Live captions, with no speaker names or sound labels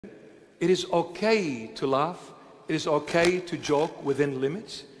It is okay to laugh. It is okay to joke within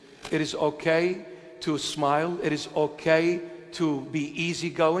limits. It is okay to smile. It is okay to be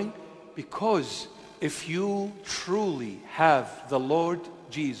easygoing, because if you truly have the Lord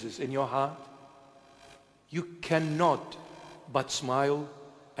Jesus in your heart, you cannot but smile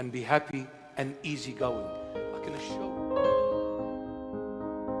and be happy and easygoing. I can assure you.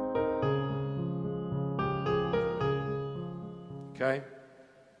 Okay?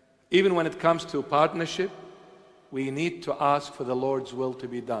 Even when it comes to partnership, we need to ask for the Lord's will to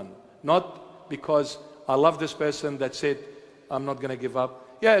be done. Not because I love this person, that's it, I'm not going to give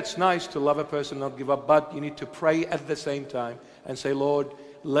up. Yeah, it's nice to love a person, not give up, but you need to pray at the same time and say, Lord,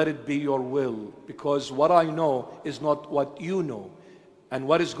 let it be your will, because what I know is not what you know. And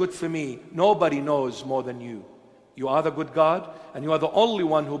what is good for me, nobody knows more than you. You are the good God, and you are the only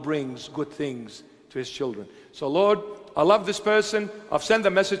one who brings good things to His children. So Lord, I love this person. I've sent a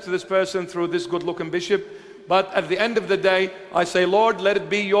message to this person through this good-looking bishop. But at the end of the day, I say, Lord, let it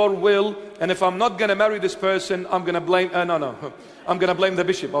be your will. And if I'm not going to marry this person, I'm going to blame, I'm going to blame the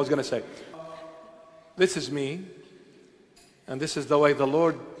bishop, I was going to say. This is me. And this is the way the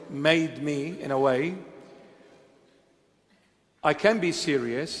Lord made me, in a way. I can be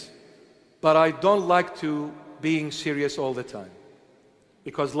serious, but I don't like to being serious all the time.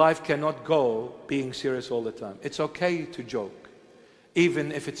 Because life cannot go being serious all the time. It's okay to joke.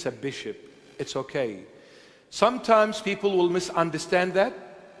 Even if it's a bishop, it's okay. Sometimes people will misunderstand that.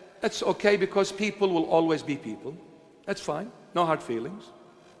 That's okay, because people will always be people. That's fine. No hard feelings.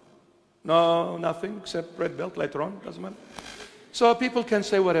 No, nothing except red belt later on. Doesn't matter. So people can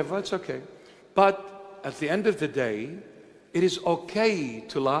say whatever. It's okay. But at the end of the day, it is okay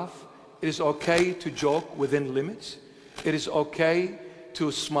to laugh. It is okay to joke within limits. It is okay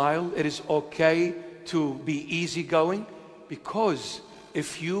to smile. It is okay to be easygoing, because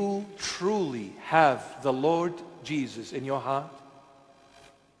if you truly have the Lord Jesus in your heart,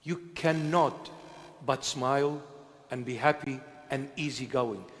 you cannot but smile and be happy and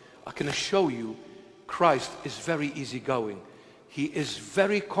easygoing. I can assure you, Christ is very easygoing. He is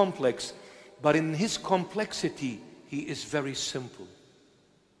very complex, but in His complexity, He is very simple.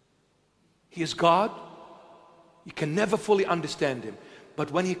 He is God. You can never fully understand Him.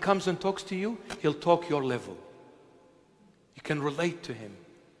 But when He comes and talks to you, He'll talk your level. You can relate to Him.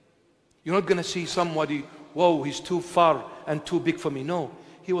 You're not going to see somebody, whoa, he's too far and too big for me. No.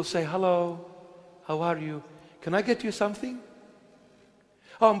 He will say, hello, how are you? Can I get you something?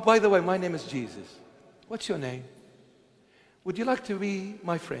 Oh, by the way, my name is Jesus. What's your name? Would you like to be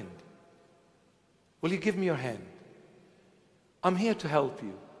my friend? Will you give me your hand? I'm here to help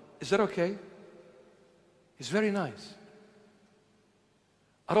you. Is that okay? He's very nice.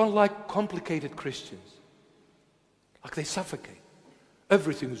 I don't like complicated Christians. Like they suffocate.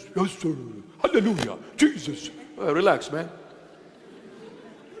 Everything is, yes, sir, hallelujah, Jesus. Relax, man.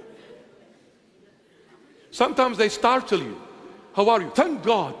 Sometimes they startle you. How are you? Thank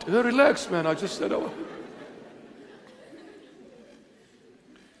God. Relax, man. I just said, oh.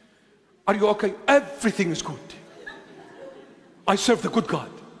 Are you okay? Everything is good. I serve the good God.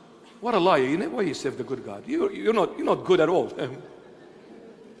 What a liar. You know why you serve the good God? You're not good at all.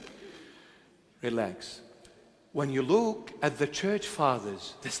 Relax. When you look at the church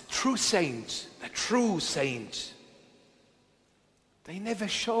fathers, the true saints, they never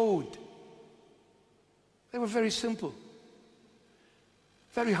showed. They were very simple,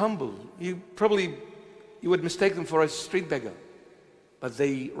 very humble. You would mistake them for a street beggar, but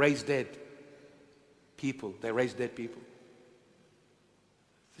they raised dead people. They raised dead people.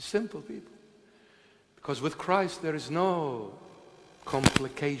 The simple people. Because with Christ there is no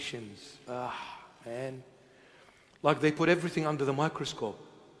complications. Man. Like they put everything under the microscope.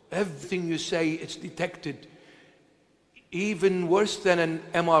 Everything you say, it's detected. Even worse than an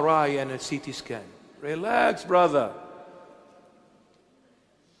MRI and a CT scan. Relax, brother.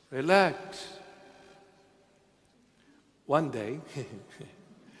 Relax. One day,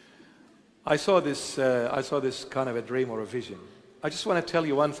 I saw this kind of a dream or a vision. I just want to tell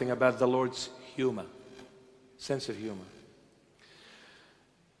you one thing about the Lord's humor, sense of humor.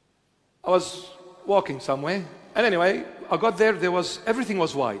 I was walking somewhere, and anyway, I got there, everything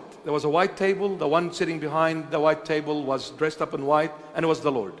was white. There was a white table, the one sitting behind the white table was dressed up in white, and it was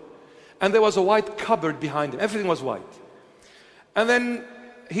the Lord. And there was a white cupboard behind him, everything was white. And then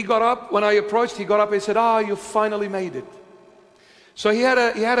he got up, when I approached, he got up and he said, you finally made it. So he had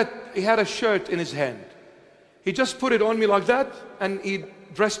a shirt in his hand. He just put it on me like that, and he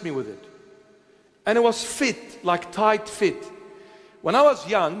dressed me with it. And it was fit, like tight fit. When I was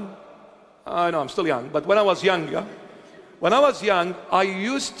young, I know I'm still young, but when I was younger, When I was young, I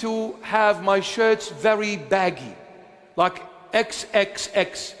used to have my shirts very baggy, like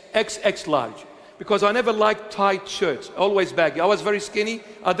XXX, XX large, because I never liked tight shirts, always baggy. I was very skinny.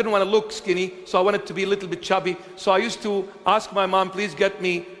 I didn't want to look skinny, so I wanted to be a little bit chubby. So I used to ask my mom, please get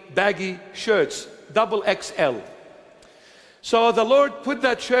me baggy shirts, double XL. So the Lord put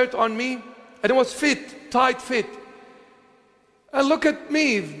that shirt on me, and it was fit, tight fit. And look at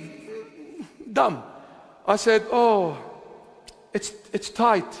me, dumb. I said, oh, it's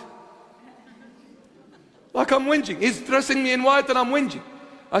tight. Like I'm whinging. He's dressing me in white and I'm whinging.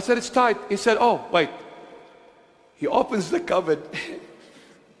 I said, it's tight. He said, oh, wait. He opens the cupboard.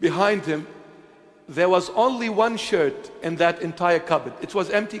 Behind him, there was only one shirt in that entire cupboard. It was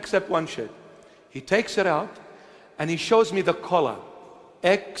empty except one shirt. He takes it out and he shows me the collar.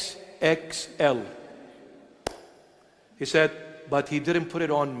 XXL. He said, but he didn't put it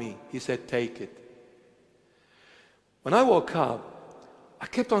on me. He said, take it. When I woke up, I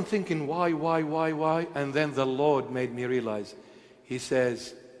kept on thinking, why? And then the Lord made me realize. He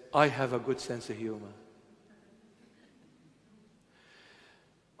says, I have a good sense of humor.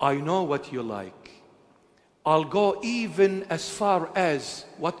 I know what you like. I'll go even as far as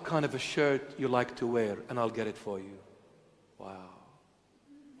what kind of a shirt you like to wear, and I'll get it for you. Wow.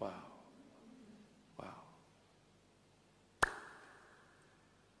 Wow. Wow.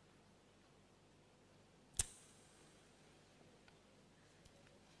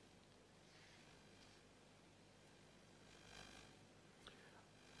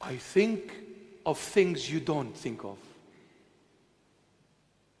 I think of things you don't think of.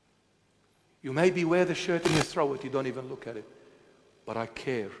 You maybe wear the shirt and you throw it, you don't even look at it. But I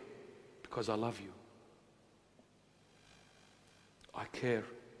care because I love you. I care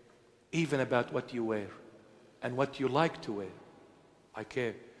even about what you wear and what you like to wear. I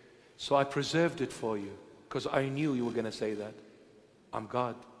care. So I preserved it for you because I knew you were going to say that. I'm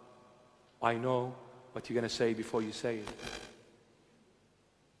God. I know what you're going to say before you say it.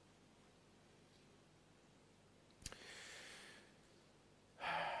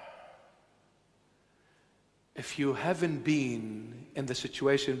 If you haven't been in the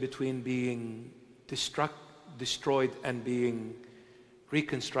situation between being destroyed and being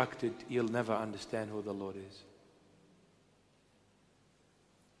reconstructed, you'll never understand who the Lord is.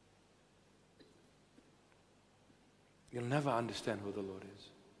 You'll never understand who the Lord is.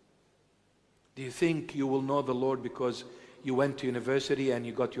 Do you think you will know the Lord because you went to university and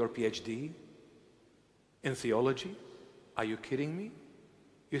you got your PhD in theology? Are you kidding me?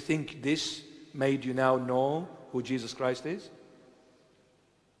 You think this made you now know who Jesus Christ is?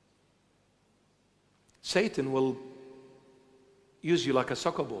 Satan will use you like a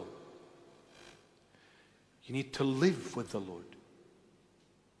soccer ball. You need to live with the Lord.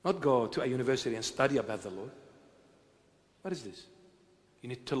 Not go to a university and study about the Lord. What is this? You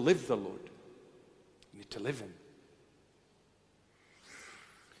need to live the Lord. You need to live Him.